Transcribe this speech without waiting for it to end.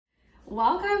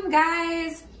Welcome,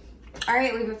 guys. All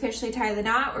right, we've officially tied the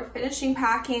knot. We're finishing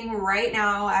packing right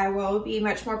now. I will be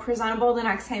much more presentable the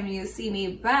next time you see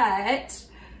me, but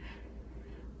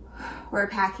we're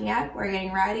packing up, we're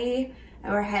getting ready,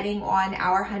 and we're heading on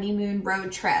our honeymoon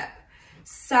road trip.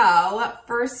 So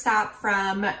first stop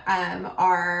from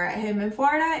our home in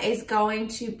Florida is going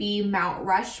to be Mount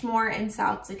Rushmore in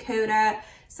South Dakota.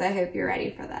 So I hope you're ready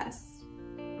for this.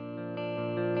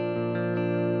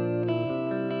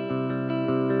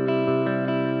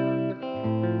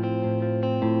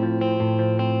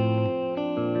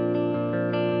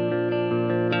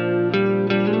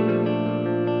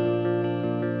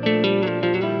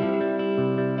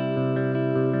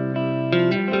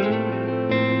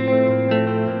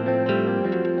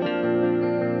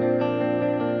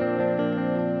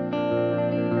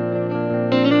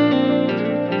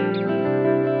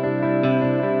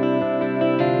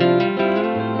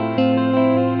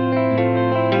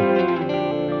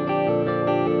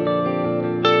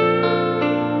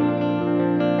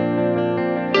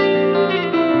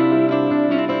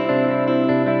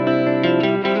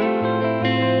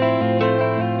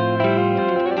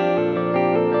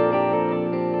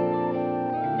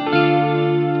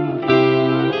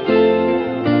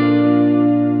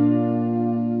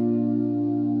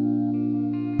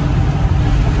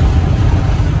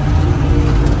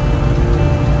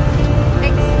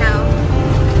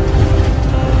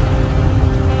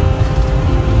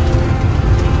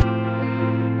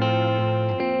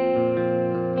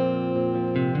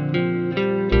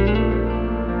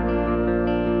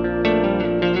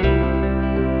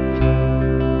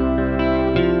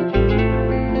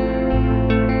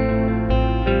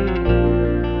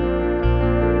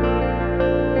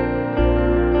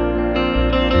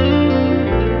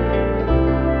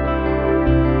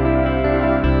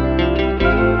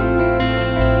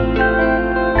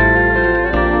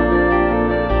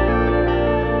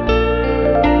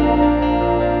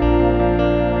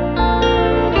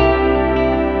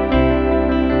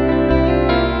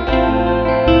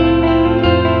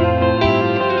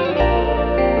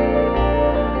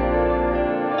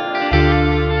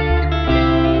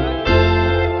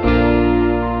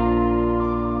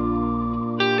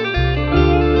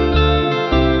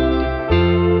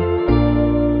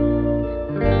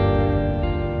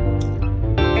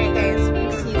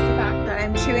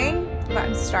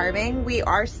 Starving. We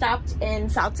are stopped in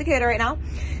South Dakota right now.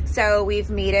 So we've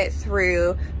made it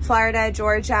through Florida,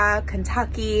 Georgia,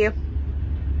 Kentucky,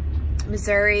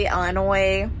 Missouri,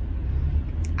 Illinois,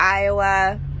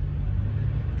 Iowa.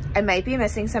 I might be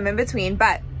missing some in between,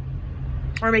 but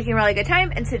we're making really good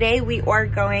time. And today we are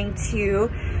going to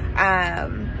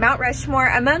Mount Rushmore,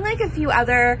 among like a few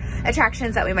other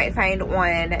attractions that we might find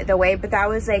on the way. But that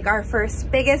was like our first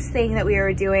biggest thing that we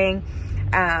were doing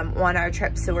on our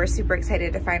trip, so we're super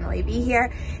excited to finally be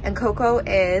here. And Coco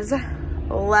is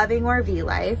loving RV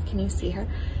life. Can you see her?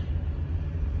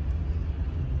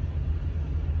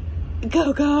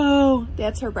 Coco!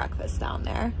 That's her breakfast down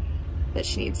there that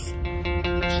she needs to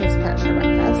catch for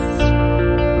breakfast.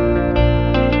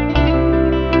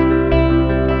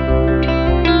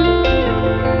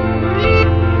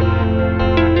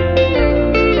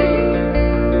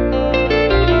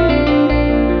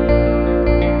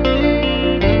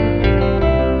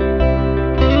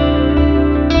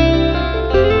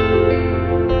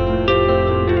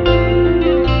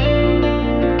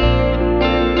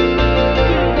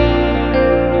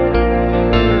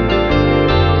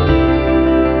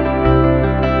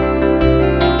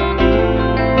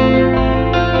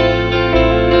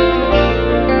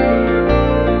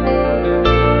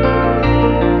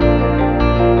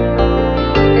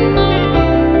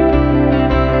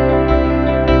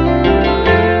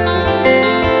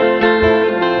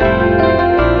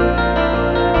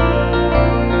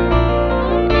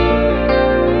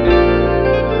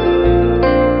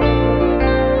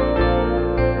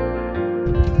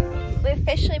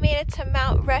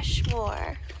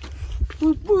 Rushmore.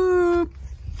 Whoop, whoop.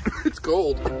 It's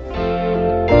cold.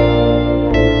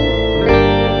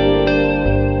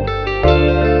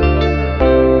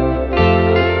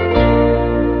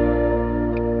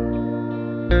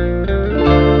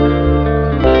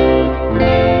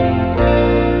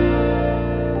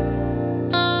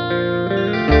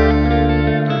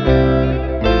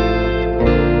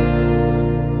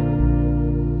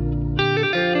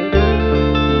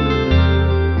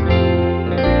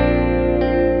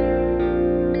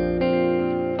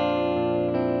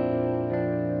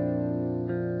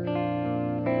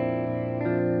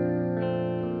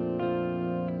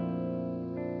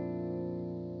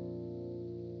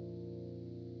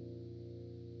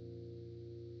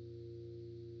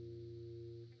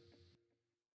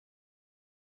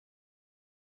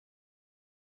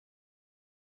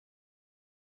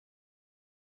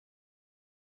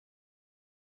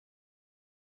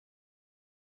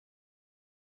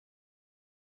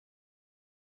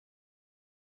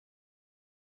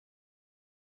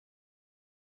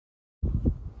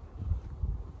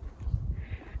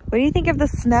 What do you think of the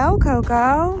snow,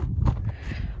 Coco?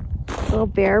 Little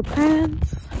bear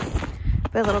prints.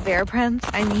 By little bear prints,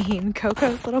 I mean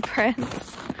Coco's little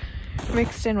prints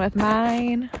mixed in with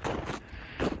mine.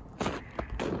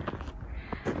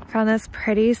 Found this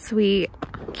pretty sweet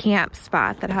camp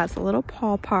spot that has a little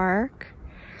paw park,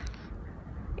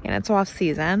 and it's off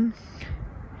season,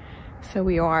 so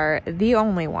we are the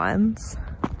only ones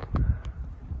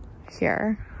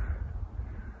here.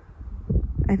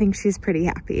 I think she's pretty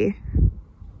happy.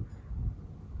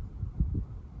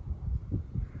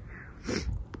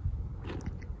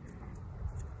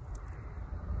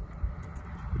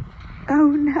 Oh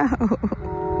no.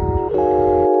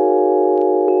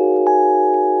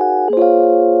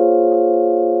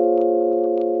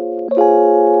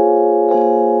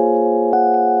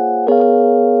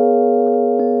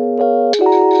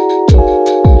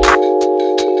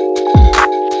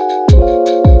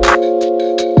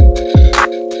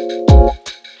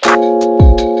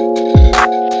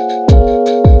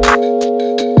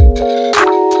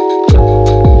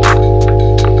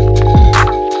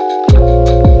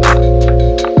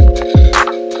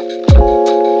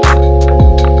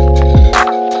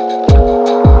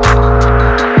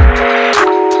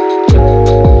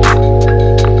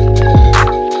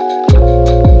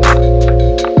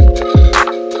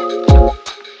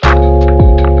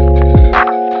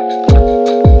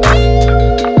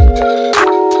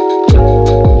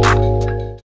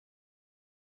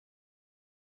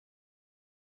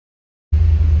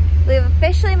 We've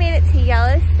officially made it to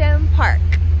Yellowstone Park.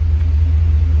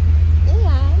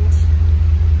 And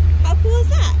how cool is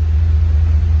that?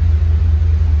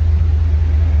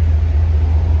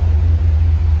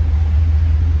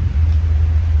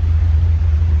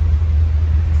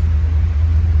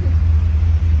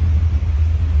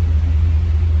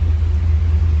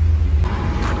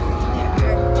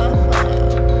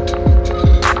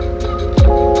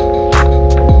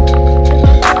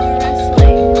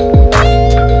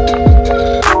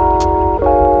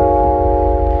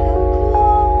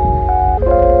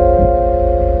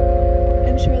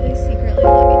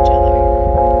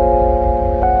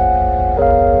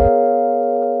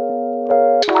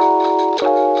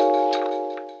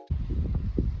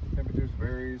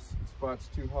 Spots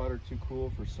too hot or too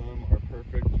cool for some are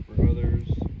perfect for others.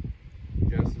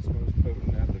 Gases most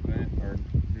potent at the vent are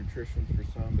nutritious for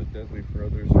some, but deadly for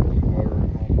others. Heat water at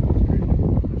home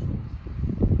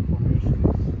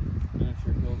formations,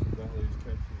 miniature hills and valleys,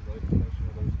 catching light protection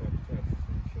of those habitats, the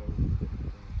same shells and different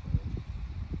things.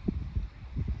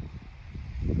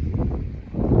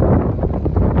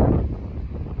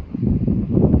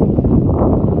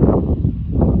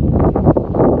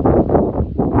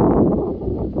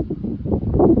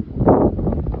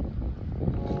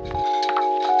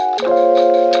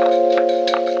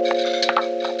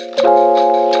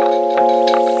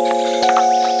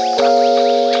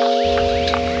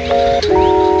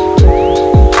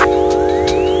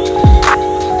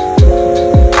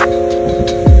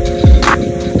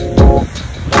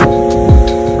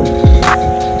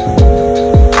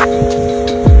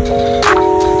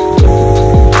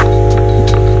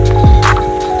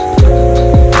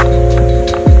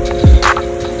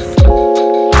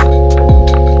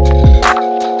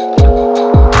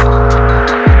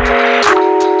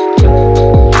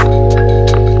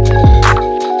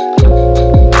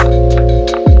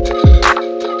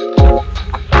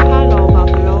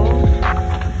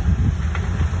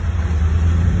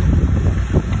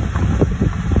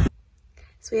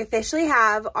 We officially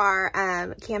have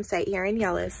our campsite here in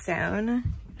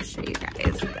Yellowstone. I'll show you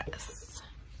guys this.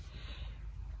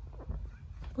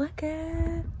 Look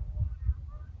at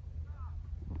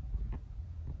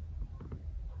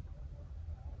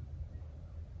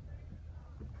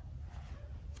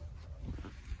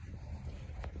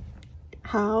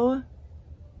how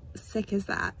sick is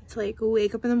that? To like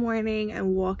wake up in the morning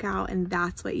and walk out and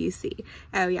that's what you see.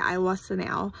 Oh yeah, I lost a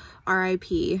nail.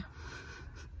 RIP.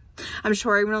 I'm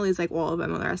sure I'm gonna lose like all of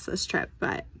them on the rest of this trip,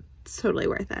 but it's totally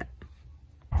worth it.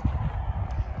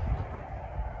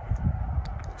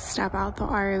 Step out the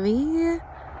RV.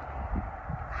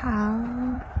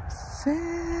 How sick.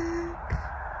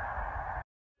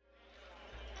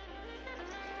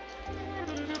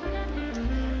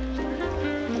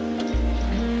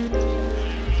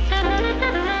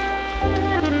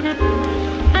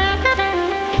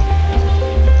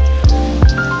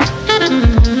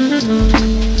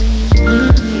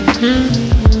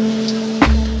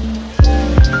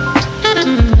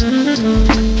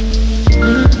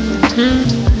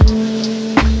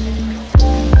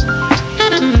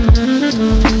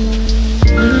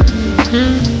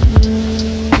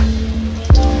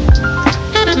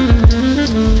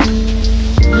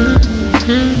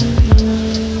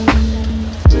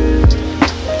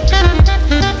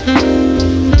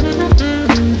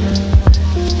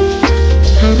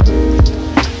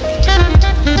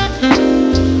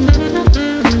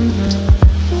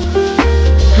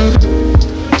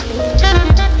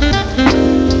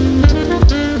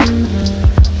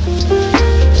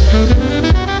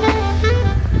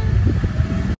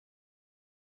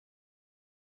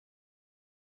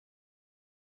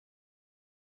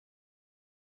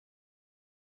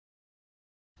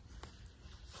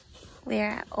 We're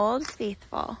at Old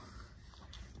Faithful.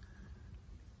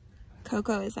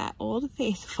 Coco is at Old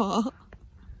Faithful.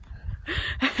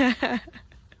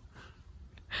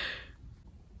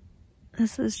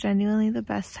 This is genuinely the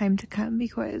best time to come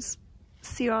because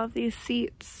see all of these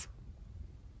seats.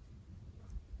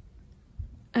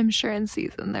 I'm sure in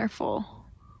season they're full.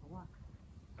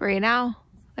 But right now,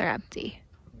 they're empty.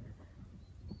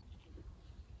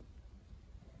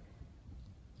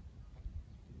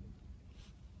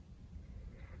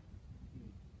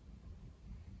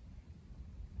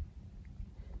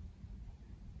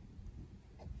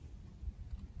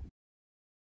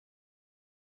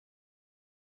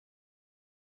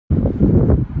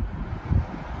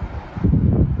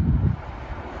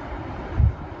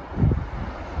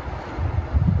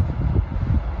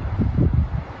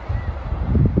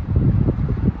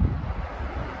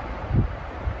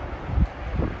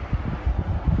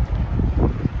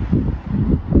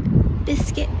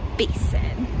 Biscuit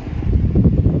Basin.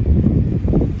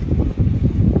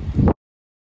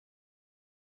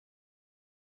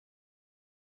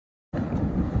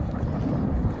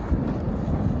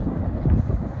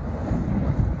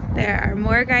 There are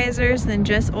more geysers than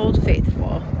just Old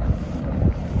Faithful.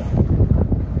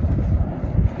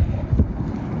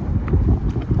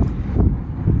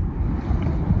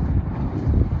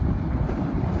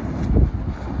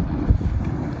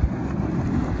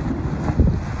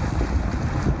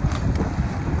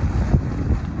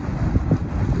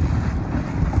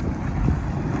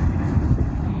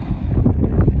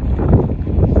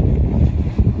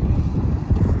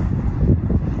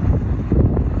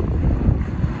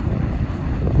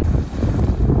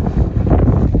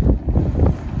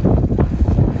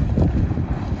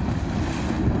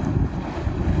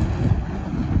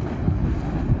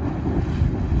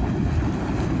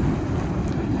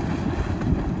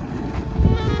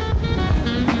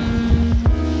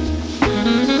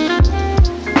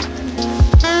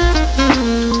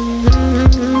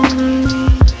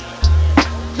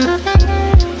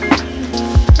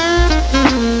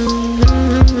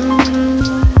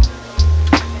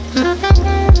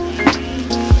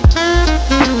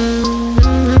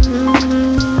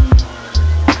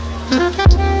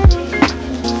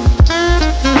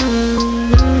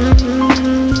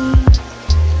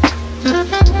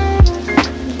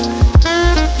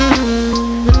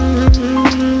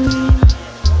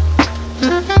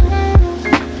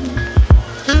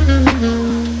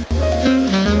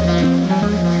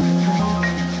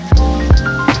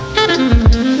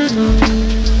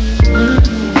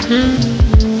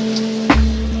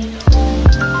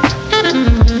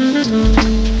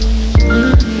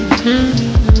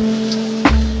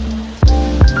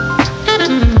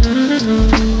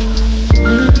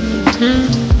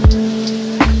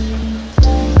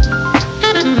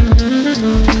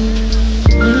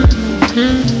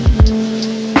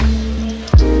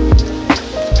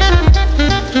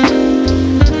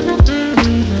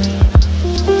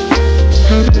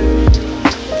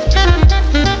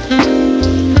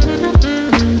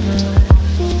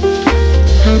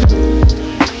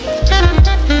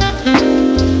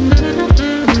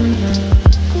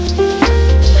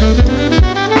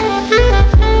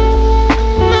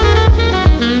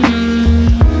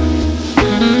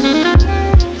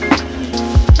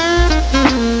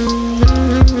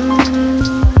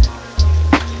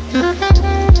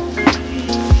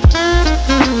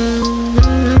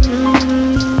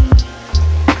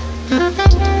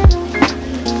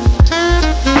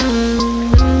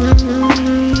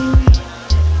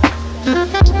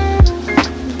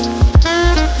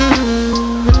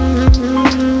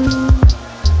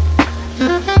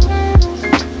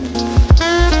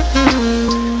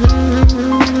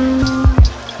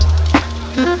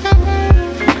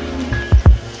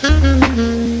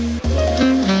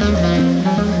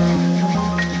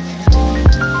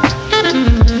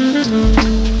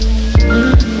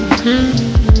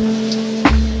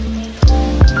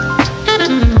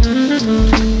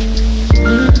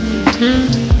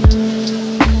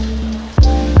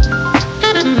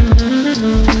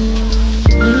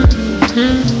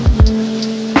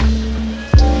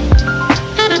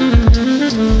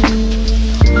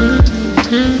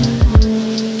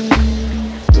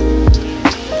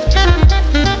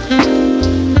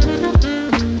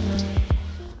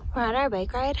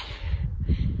 Bike ride.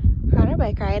 We're on our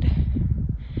bike ride.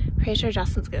 Pretty sure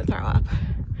Justin's gonna throw up.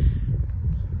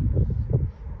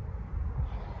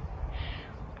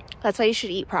 That's why you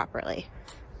should eat properly.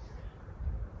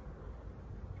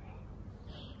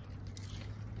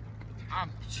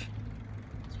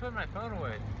 Let's put my phone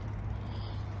away.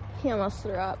 He almost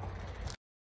threw up.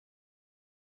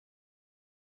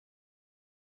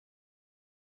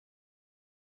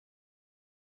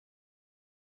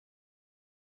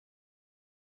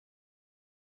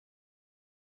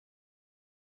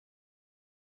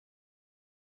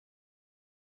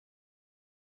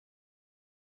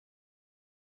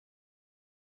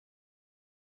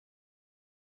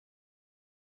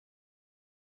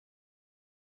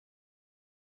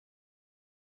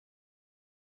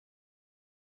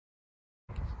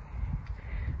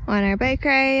 on our bike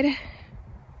ride,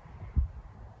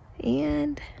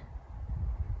 and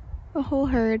a whole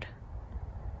herd.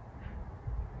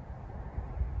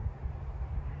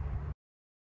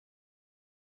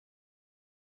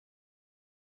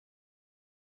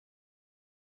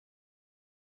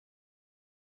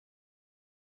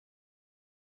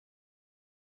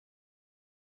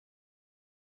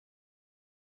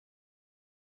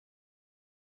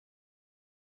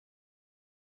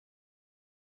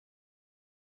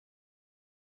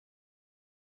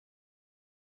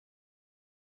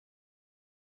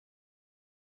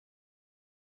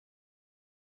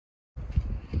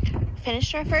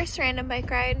 Finished our first random bike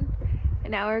ride,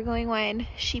 and now we're going on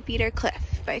Sheep Eater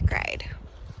Cliff bike ride.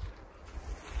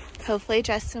 Hopefully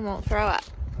Justin won't throw up.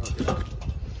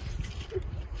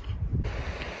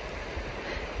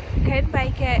 We couldn't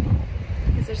bike it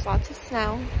because there's lots of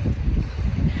snow,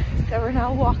 so we're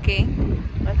now walking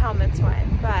with helmets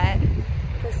on, but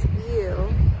this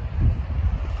view .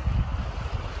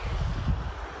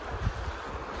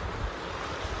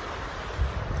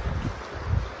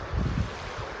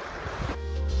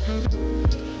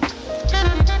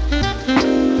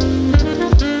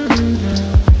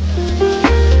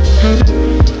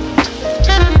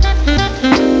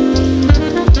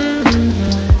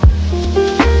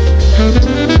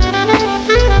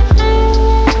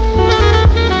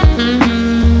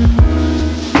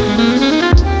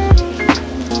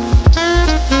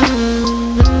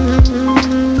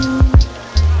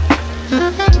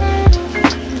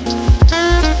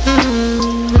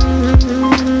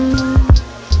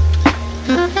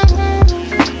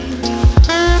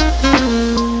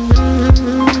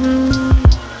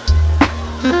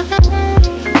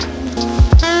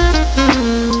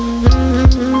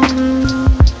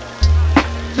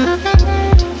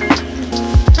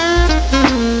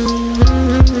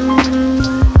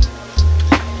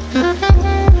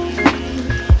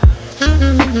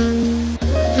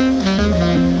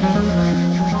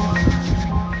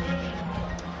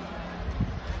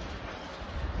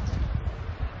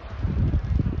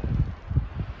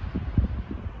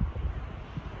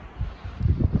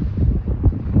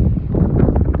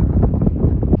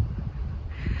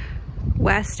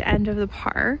 West end of the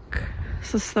park.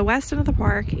 So this is the west end of the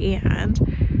park, and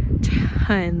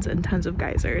tons and tons of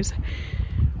geysers.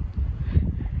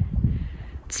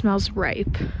 It smells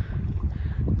ripe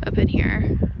up in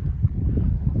here.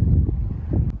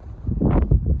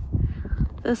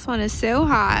 This one is so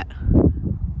hot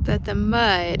that the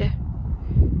mud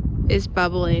is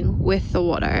bubbling with the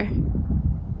water.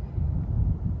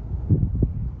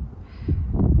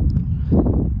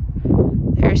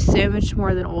 There's so much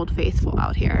more than Old Faithful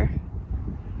out here.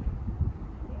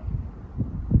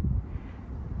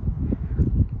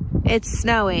 It's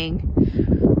snowing,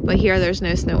 but here there's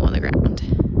no snow on the ground.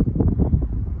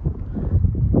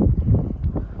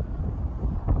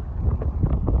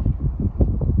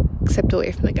 Except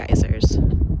away from the geysers.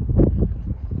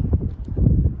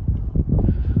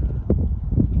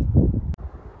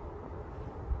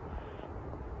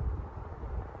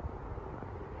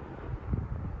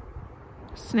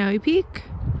 Snowy Peak,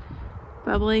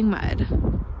 bubbling mud.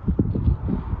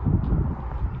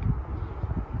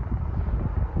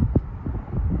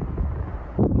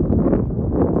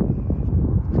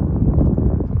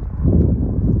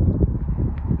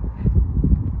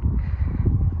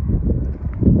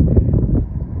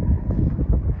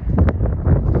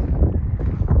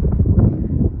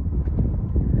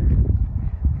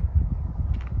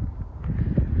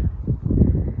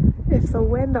 If the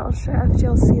wind will shift,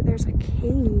 you'll see there's a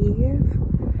cave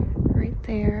right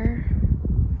there.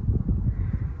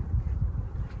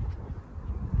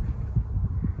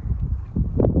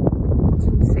 It's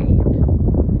insane.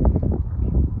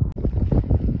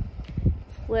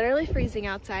 It's literally freezing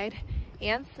outside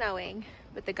and snowing,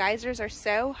 but the geysers are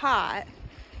so hot.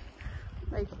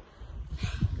 Like,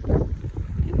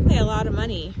 you pay a lot of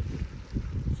money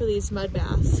for these mud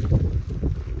baths.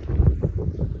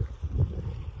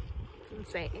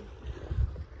 Insane.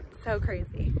 So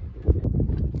crazy.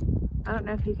 I don't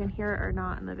know if you can hear it or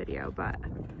not in the video, but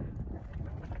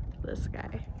this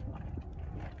guy.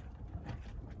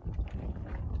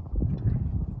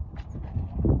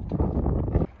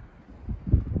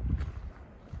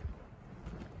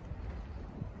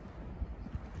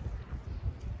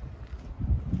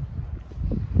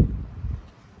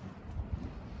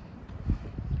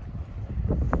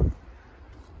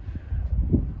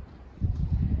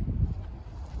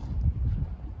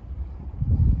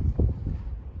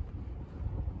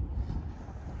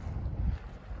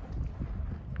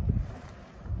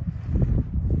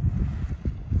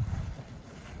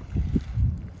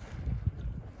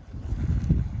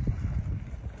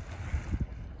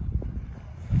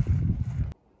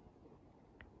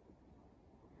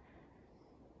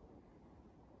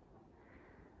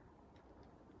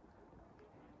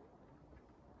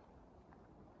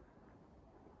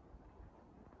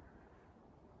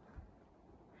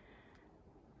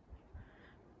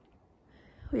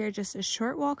 We are just a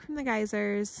short walk from the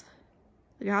geysers.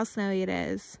 Look how snowy it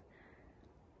is.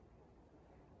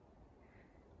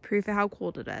 Proof of how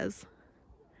cold it is.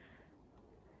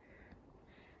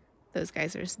 Those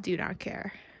geysers do not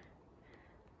care.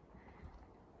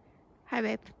 Hi,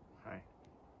 babe. Hi.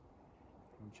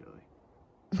 I'm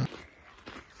chilly.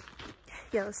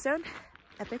 Yellowstone,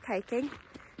 epic hiking.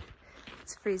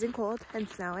 It's freezing cold and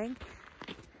snowing.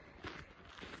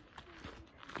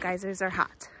 Geysers are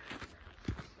hot.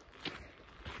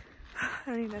 I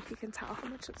don't even know if you can tell how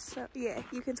much it's snowing. Yeah,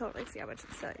 you can totally see how much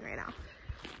it's snowing right now.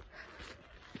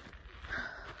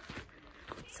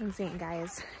 It's insane,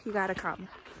 guys. You gotta come.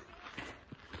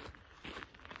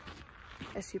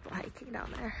 There's people hiking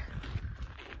down there.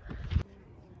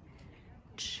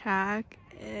 Check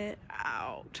it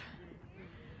out.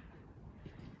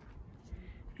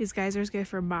 These geysers go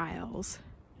for miles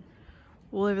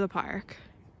all over the park.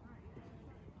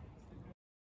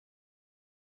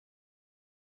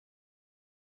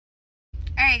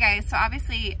 Alright guys, so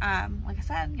obviously, like I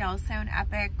said, Yellowstone,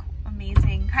 epic,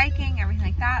 amazing hiking, everything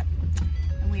like that.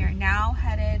 And we are now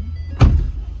headed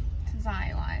to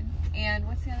Zion. And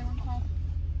what's the other one called?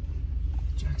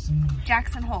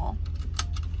 Jackson Hole.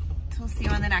 So we'll see you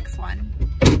on the next one.